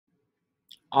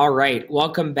All right,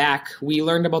 welcome back. We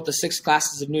learned about the 6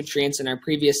 classes of nutrients in our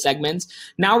previous segments.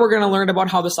 Now we're going to learn about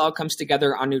how this all comes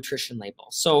together on nutrition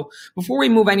labels. So before we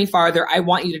move any farther, I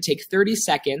want you to take 30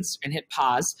 seconds and hit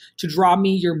pause to draw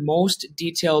me your most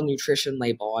detailed nutrition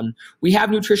label. And we have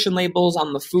nutrition labels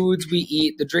on the foods we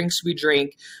eat, the drinks we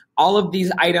drink. All of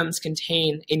these items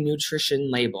contain a nutrition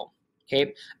label.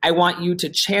 Okay, I want you to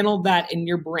channel that in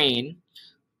your brain.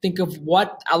 Think of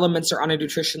what elements are on a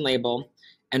nutrition label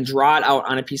and draw it out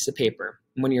on a piece of paper.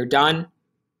 When you're done,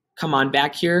 come on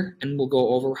back here and we'll go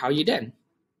over how you did.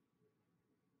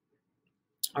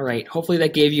 All right, hopefully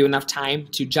that gave you enough time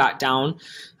to jot down.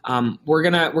 We're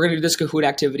gonna do this Kahoot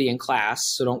activity in class,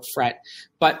 so don't fret.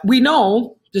 But we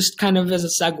know, just kind of as a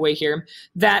segue here,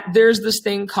 that there's this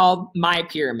thing called My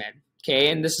Pyramid.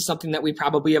 Okay, and this is something that we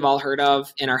probably have all heard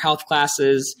of in our health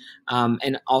classes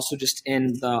and also just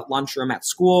in the lunchroom at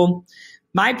school.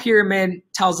 My Pyramid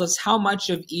tells us how much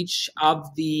of each of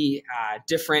the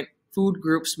different food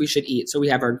groups we should eat. So we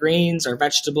have our grains, our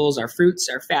vegetables, our fruits,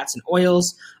 our fats and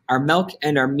oils, our milk,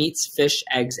 and our meats, fish,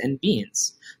 eggs, and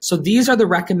beans. So these are the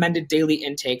recommended daily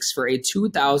intakes for a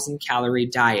 2,000 calorie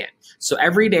diet. So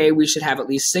every day we should have at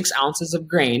least 6 ounces of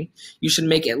grain. You should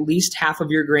make at least half of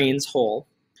your grains whole.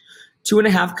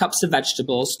 2.5 cups of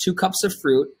vegetables, 2 cups of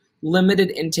fruit,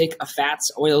 limited intake of fats,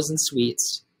 oils, and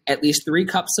sweets, at least 3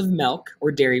 cups of milk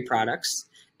or dairy products,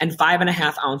 and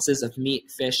 5.5 ounces of meat,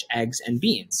 fish, eggs, and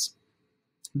beans.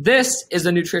 This is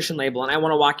a nutrition label, and I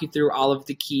want to walk you through all of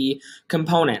the key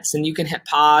components. And you can hit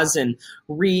pause and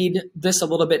read this a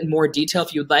little bit in more detail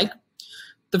if you'd like.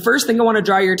 The first thing I want to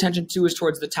draw your attention to is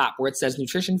towards the top where it says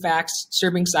nutrition facts,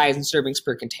 serving size, and servings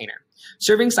per container.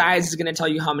 Serving size is going to tell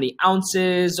you how many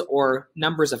ounces or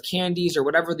numbers of candies or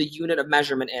whatever the unit of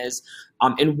measurement is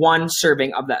in one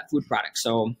serving of that food product.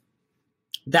 So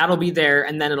that'll be there,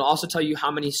 and then it'll also tell you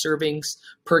how many servings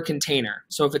per container.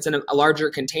 So if it's in a larger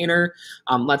container,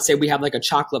 let's say we have like a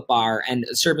chocolate bar and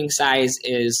the serving size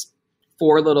is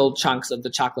 4 little chunks of the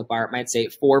chocolate bar, it might say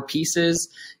 4 pieces.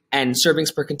 And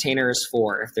servings per container is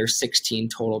 4 if there's 16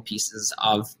 total pieces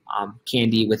of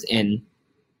candy within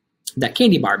that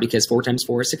candy bar, because 4 times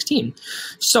 4 is 16.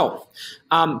 So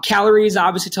calories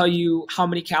obviously tell you how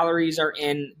many calories are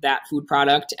in that food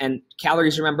product. And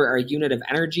calories, remember, are a unit of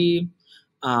energy.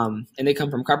 And they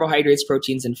come from carbohydrates,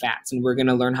 proteins, and fats. And we're going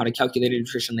to learn how to calculate a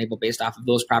nutrition label based off of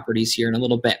those properties here in a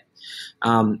little bit.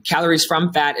 Calories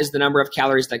from fat is the number of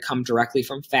calories that come directly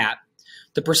from fat.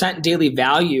 The percent daily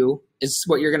value is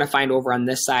what you're going to find over on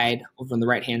this side, over on the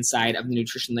right-hand side of the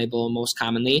nutrition label most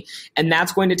commonly. And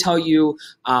that's going to tell you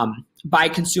by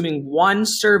consuming 1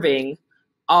 serving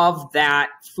of that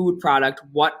food product,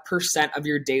 what percent of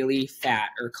your daily fat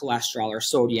or cholesterol or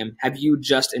sodium have you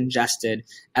just ingested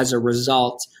as a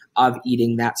result of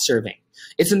eating that serving.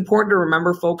 It's important to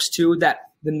remember, folks, too, that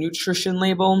the nutrition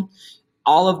label,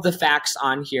 all of the facts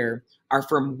on here are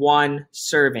from 1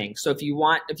 serving. So if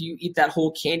you eat that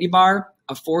whole candy bar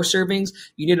of 4 servings,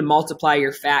 you need to multiply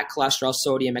your fat, cholesterol,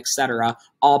 sodium, etc.,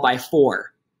 all by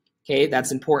 4. Okay,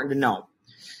 that's important to know.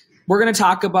 We're going to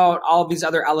talk about all of these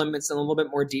other elements in a little bit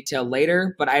more detail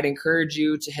later, but I'd encourage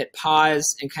you to hit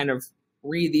pause and kind of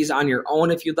read these on your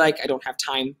own if you'd like. I don't have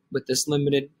time with this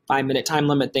limited 5-minute time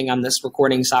limit thing on this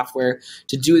recording software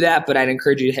to do that, but I'd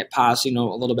encourage you to hit pause so you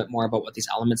know a little bit more about what these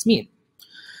elements mean.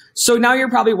 So now you're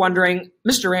probably wondering,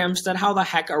 Mr. Ramstad, how the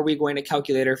heck are we going to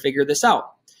calculate or figure this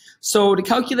out? So to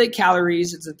calculate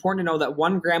calories, it's important to know that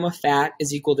 1 gram of fat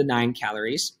is equal to 9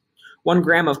 calories. 1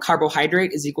 gram of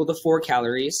carbohydrate is equal to 4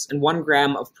 calories, and 1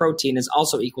 gram of protein is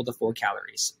also equal to 4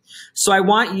 calories. So I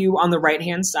want you on the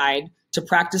right-hand side to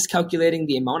practice calculating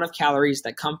the amount of calories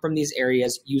that come from these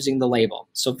areas using the label.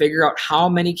 So figure out how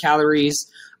many calories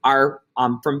are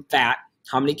from fat,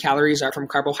 how many calories are from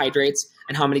carbohydrates,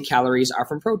 and how many calories are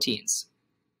from proteins.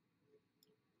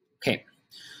 Okay,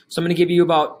 so I'm going to give you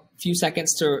about a few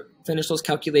seconds to finish those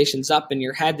calculations up in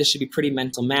your head. This should be pretty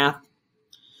mental math.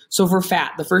 So for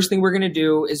fat, the first thing we're going to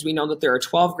do is we know that there are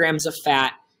 12 grams of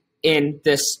fat in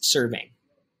this serving.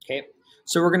 Okay,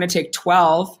 so we're going to take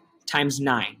 12 times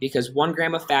 9 because 1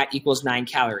 gram of fat equals 9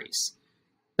 calories.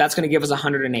 That's going to give us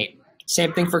 108.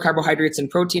 Same thing for carbohydrates and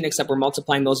protein, except we're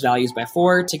multiplying those values by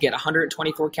 4 to get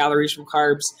 124 calories from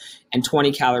carbs and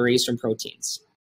 20 calories from proteins.